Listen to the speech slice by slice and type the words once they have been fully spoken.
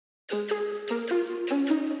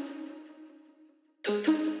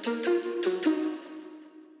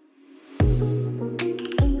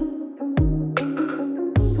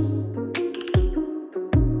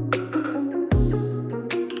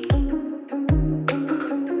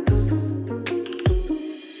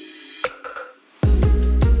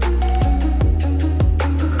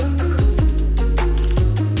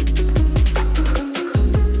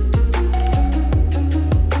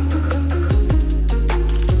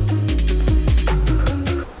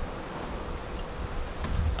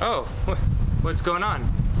Oh, what's going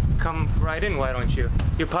on? Come right in, why don't you?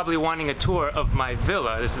 You're probably wanting a tour of my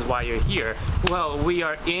villa. This is why you're here. Well, we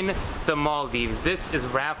are in the Maldives. This is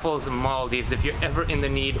Raffles, Maldives. If you're ever in the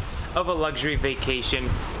need of a luxury vacation,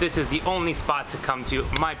 this is the only spot to come to,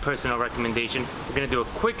 my personal recommendation. We're gonna do a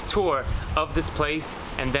quick tour of this place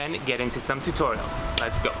and then get into some tutorials.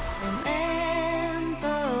 Let's go. Remember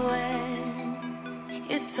when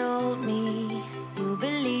you told me you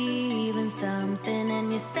believe in something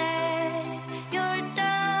and you said you're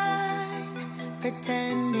done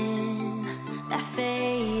pretending that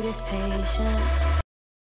fate is patient.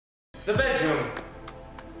 The bedroom.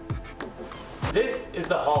 This is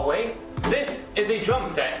the hallway. This is a drum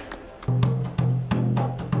set.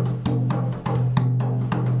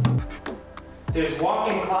 There's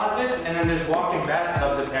walk-in closets and then there's walk-in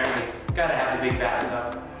bathtubs apparently. Gotta have the big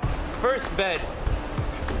bathtub. First bed,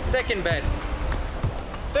 second bed,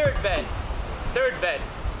 third bed, third bed.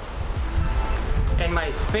 And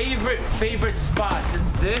my favorite spot,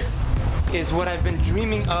 this is what I've been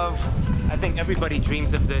dreaming of. I think everybody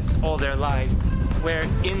dreams of this all their lives, where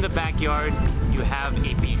in the backyard you have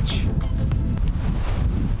a beach.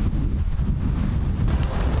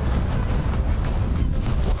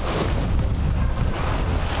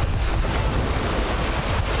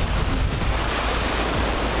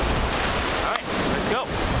 All right, let's go.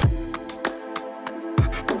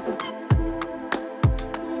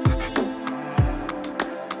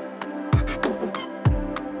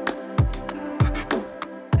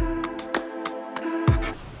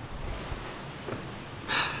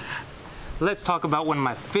 Let's talk about one of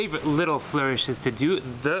my favorite little flourishes to do,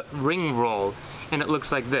 the ring roll. And it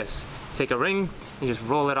looks like this. Take a ring and just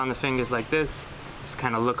roll it on the fingers like this. Just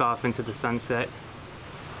kind of look off into the sunset.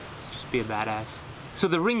 Just be a badass. So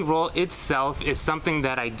the ring roll itself is something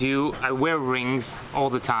that I do. I wear rings all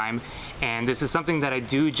the time. And this is something that I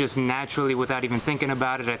do just naturally without even thinking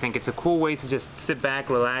about it. I think it's a cool way to just sit back,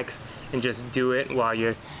 relax, and just do it while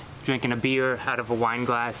you're drinking a beer out of a wine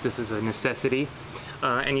glass. This is a necessity.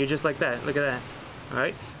 And you're just like that, look at that. All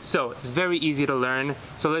right, so it's very easy to learn.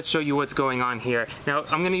 So let's show you what's going on here. Now,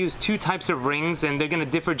 I'm gonna use two types of rings and they're gonna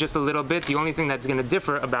differ just a little bit. The only thing that's gonna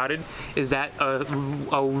differ about it is that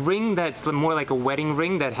a ring that's more like a wedding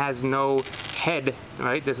ring that has no head,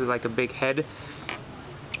 right? This is like a big head.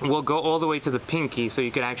 Will go all the way to the pinky, so you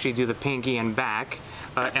could actually do the pinky and back.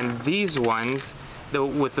 And these ones,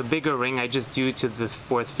 with the bigger ring, I just do to the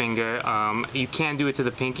fourth finger. You can do it to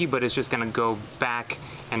the pinky, but it's just gonna go back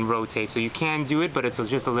and rotate. So you can do it, but it's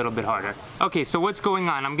just a little bit harder. Okay, so what's going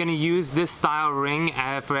on? I'm gonna use this style ring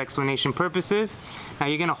for explanation purposes. Now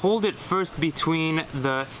you're gonna hold it first between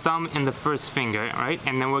the thumb and the first finger, all right?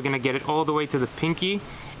 And then we're gonna get it all the way to the pinky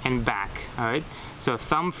and back, all right? So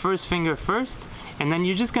thumb, first finger first, and then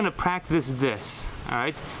you're just gonna practice this, all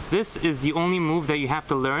right? This is the only move that you have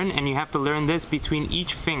to learn, and you have to learn this between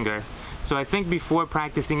each finger. So I think before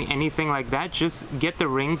practicing anything like that, just get the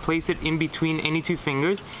ring, place it in between any two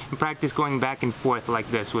fingers, and practice going back and forth like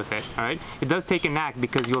this with it, all right? It does take a knack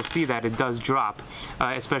because you'll see that it does drop,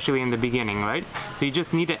 especially in the beginning, right? So you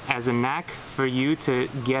just need it as a knack for you to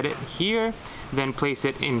get it here, then place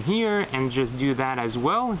it in here, and just do that as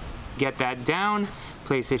well. Get that down,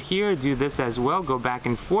 place it here, do this as well, go back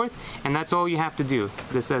and forth, and that's all you have to do,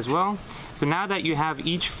 this as well. So now that you have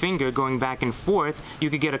each finger going back and forth, you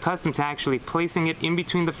could get accustomed to actually placing it in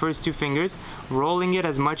between the first two fingers, rolling it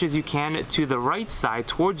as much as you can to the right side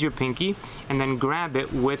towards your pinky, and then grab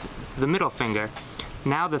it with the middle finger.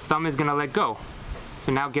 Now the thumb is gonna let go.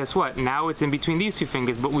 So now guess what? Now it's in between these two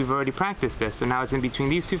fingers, but we've already practiced this. So now it's in between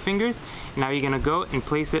these two fingers. Now you're gonna go and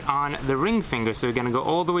place it on the ring finger. So you're gonna go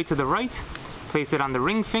all the way to the right, place it on the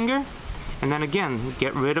ring finger, and then again,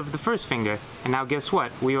 get rid of the first finger. And now guess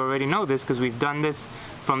what? We already know this because we've done this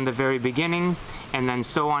from the very beginning, and then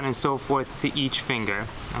so on and so forth to each finger,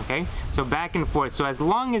 okay? So back and forth. So as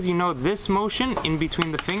long as you know this motion in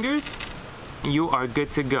between the fingers, you are good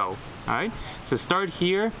to go, all right? So start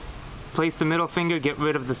here, place the middle finger, get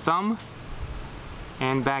rid of the thumb,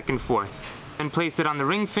 and back and forth. Then place it on the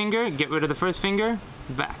ring finger, get rid of the first finger,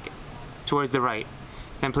 back, towards the right.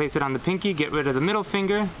 Then place it on the pinky, get rid of the middle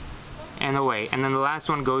finger, and away. And then the last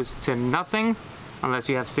one goes to nothing, unless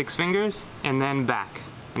you have 6 fingers, and then back.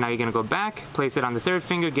 And now you're gonna go back, place it on the 3rd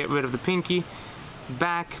finger, get rid of the pinky,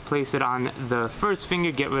 back, place it on the 1st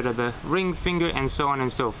finger, get rid of the ring finger, and so on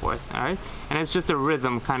and so forth, all right? And it's just a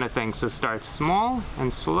rhythm kind of thing. So start small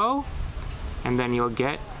and slow, and then you'll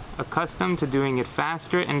get accustomed to doing it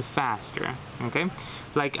faster and faster, okay?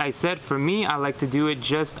 Like I said, for me, I like to do it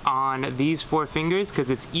just on these 4 fingers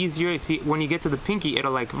because it's easier. See, when you get to the pinky,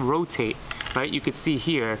 it'll like rotate, right? You could see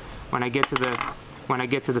here, when I get to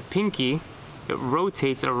the pinky, it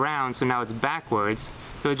rotates around, so now it's backwards.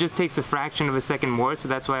 So it just takes a fraction of a second more, so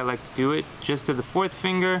that's why I like to do it just to the 4th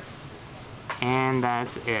finger, and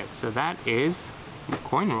that's it. So that is the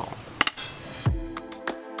coin roll.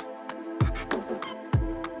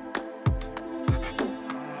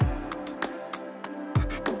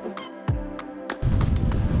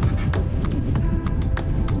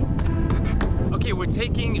 Okay, we're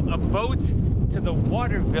taking a boat to the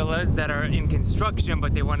water villas that are in construction,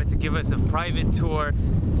 but they wanted to give us a private tour.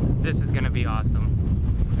 This is gonna be awesome.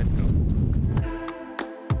 Let's go.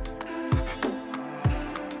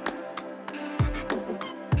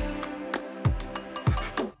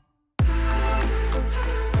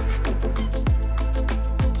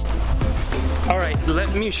 All right,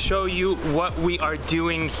 let me show you what we are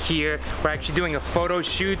doing here. We're actually doing a photo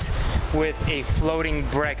shoot with a floating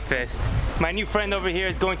breakfast. My new friend over here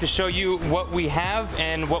is going to show you what we have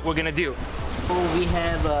and what we're gonna do. We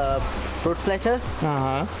have a fruit platter.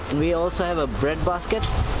 And we also have a bread basket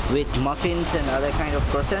with muffins and other kind of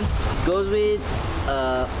croissants. Goes with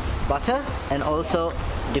butter and also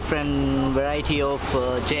different variety of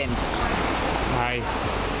jams. Nice.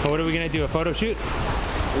 And what are we gonna do, a photo shoot?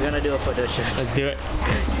 We're gonna do a photo shoot. Let's do it.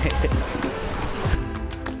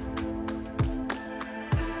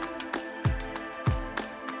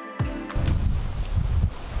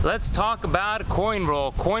 Let's talk about coin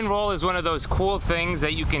roll. Coin roll is one of those cool things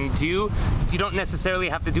that you can do. You don't necessarily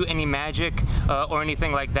have to do any magic or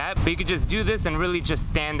anything like that, but you could just do this and really just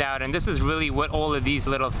stand out. And this is really what all of these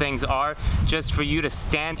little things are, just for you to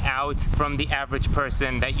stand out from the average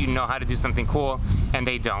person that you know how to do something cool and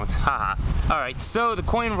they don't. Haha. All right, so the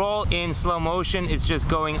coin roll in slow motion is just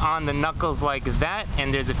going on the knuckles like that,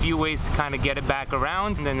 and there's a few ways to kind of get it back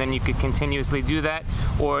around, and then you could continuously do that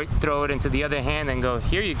or throw it into the other hand and go,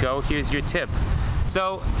 here you go, here's your tip.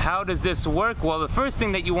 So how does this work? Well, the first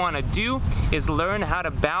thing that you want to do is learn how to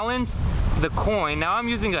balance the coin. Now I'm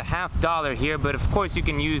using a $50 here, but of course you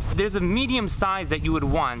can use, there's a medium size that you would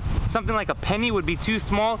want. Something like a penny would be too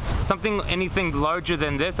small. Anything larger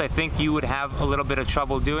than this, I think you would have a little bit of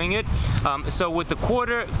trouble doing it. So with the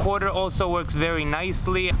quarter also works very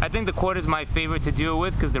nicely. I think the quarter is my favorite to do it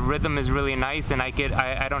with because the rhythm is really nice, and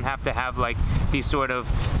I don't have to have like these sort of,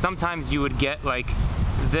 sometimes you would get like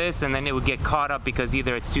this and then it would get caught up because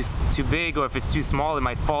either it's too big, or if it's too small it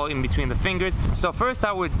might fall in between the fingers. So first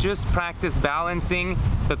I would just practice balancing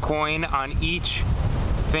the coin on each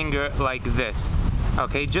finger like this,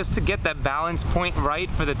 okay, just to get that balance point right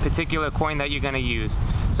for the particular coin that you're going to use.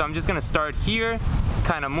 So I'm just going to start here,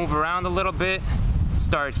 kind of move around a little bit,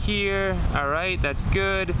 start here. All right, that's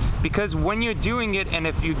good, because when you're doing it and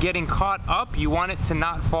if you're getting caught up, you want it to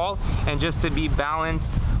not fall and just to be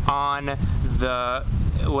balanced on the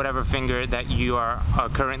whatever finger that you are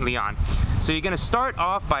currently on. So you're going to start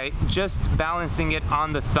off by just balancing it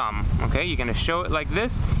on the thumb, okay? You're going to show it like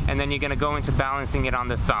this, and then you're going to go into balancing it on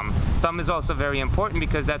the thumb. Thumb is also very important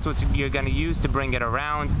because that's what you're going to use to bring it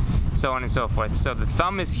around, so on and so forth. So the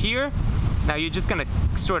thumb is here. Now you're just going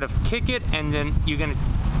to sort of kick it, and then you're going to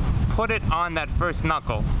put it on that first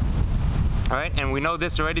knuckle. All right, and we know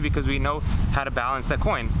this already because we know how to balance that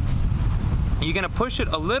coin. You're going to push it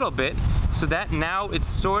a little bit so that now it's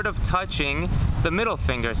sort of touching the middle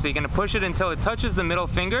finger. So you're going to push it until it touches the middle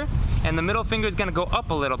finger, and the middle finger is going to go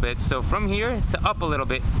up a little bit. So from here to up a little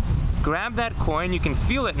bit. Grab that coin, you can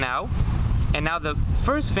feel it now, and now the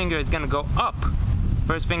first finger is going to go up.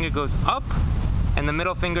 First finger goes up, and the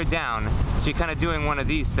middle finger down. So you're kind of doing one of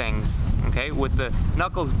these things, okay, with the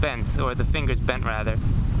knuckles bent, or the fingers bent rather.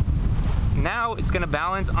 Now it's going to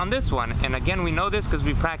balance on this one, and again we know this because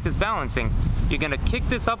we practiced balancing. You're going to kick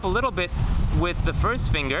this up a little bit with the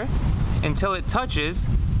first finger until it touches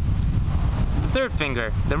the third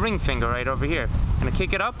finger, the ring finger right over here. Going to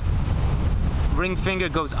kick it up, ring finger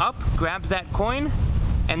goes up, grabs that coin,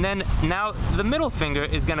 and then now the middle finger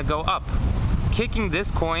is going to go up, kicking this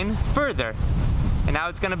coin further. And now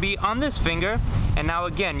it's going to be on this finger, and now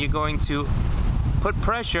again you're going to put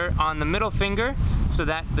pressure on the middle finger so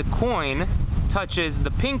that the coin touches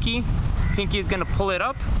the pinky. Pinky is going to pull it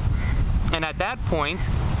up, and at that point,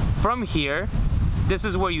 from here, this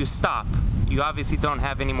is where you stop. You obviously don't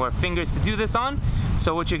have any more fingers to do this on.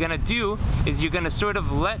 So what you're gonna do is you're gonna sort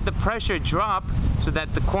of let the pressure drop so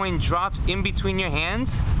that the coin drops in between your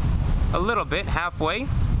hands a little bit, halfway,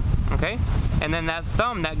 okay? And then that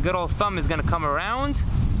thumb, that good old thumb, is gonna come around,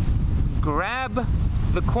 grab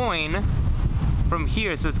the coin from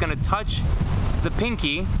here. So it's gonna touch the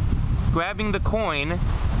pinky, grabbing the coin,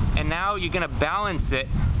 and now you're gonna balance it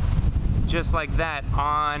just like that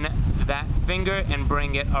on that finger and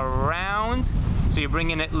bring it around. So you're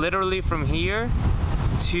bringing it literally from here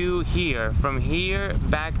to here, from here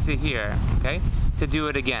back to here, okay? To do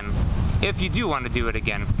it again. If you do want to do it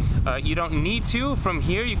again. You don't need to. From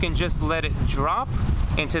here, you can just let it drop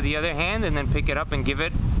into the other hand and then pick it up and give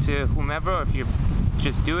it to whomever. Or if you're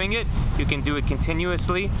just doing it, you can do it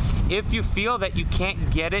continuously. If you feel that you can't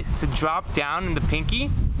get it to drop down in the pinky,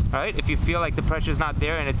 all right, if you feel like the pressure's not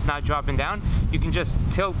there and it's not dropping down, you can just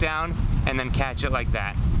tilt down and then catch it like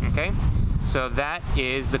that, okay? So that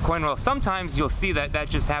is the coin roll. Sometimes you'll see that that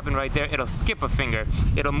just happened right there. It'll skip a finger.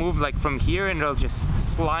 It'll move like from here and it'll just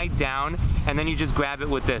slide down, and then you just grab it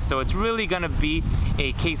with this. So it's really gonna be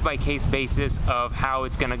a case-by-case basis of how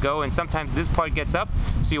it's gonna go. And sometimes this part gets up,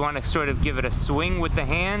 so you wanna sort of give it a swing with the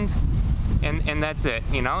hand, and that's it,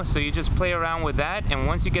 you know? So you just play around with that, and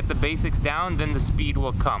once you get the basics down, then the speed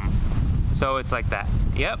will come. So it's like that.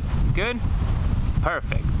 Yep, good,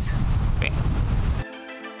 perfect. Bam.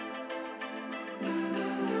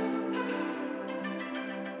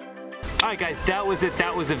 Alright guys, that was it.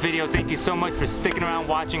 That was the video. Thank you so much for sticking around,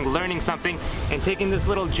 watching, learning something, and taking this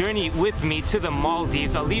little journey with me to the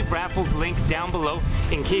Maldives. I'll leave Raffles' link down below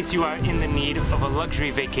in case you are in the need of a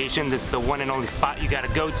luxury vacation. This is the one and only spot you gotta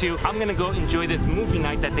go to. I'm gonna go enjoy this movie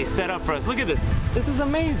night that they set up for us. Look at this. This is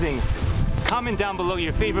amazing. Comment down below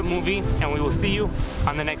your favorite movie, and we will see you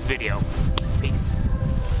on the next video. Peace.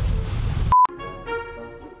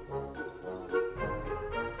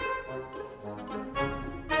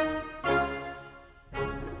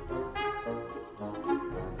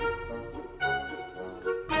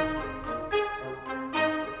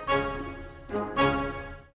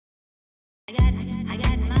 I got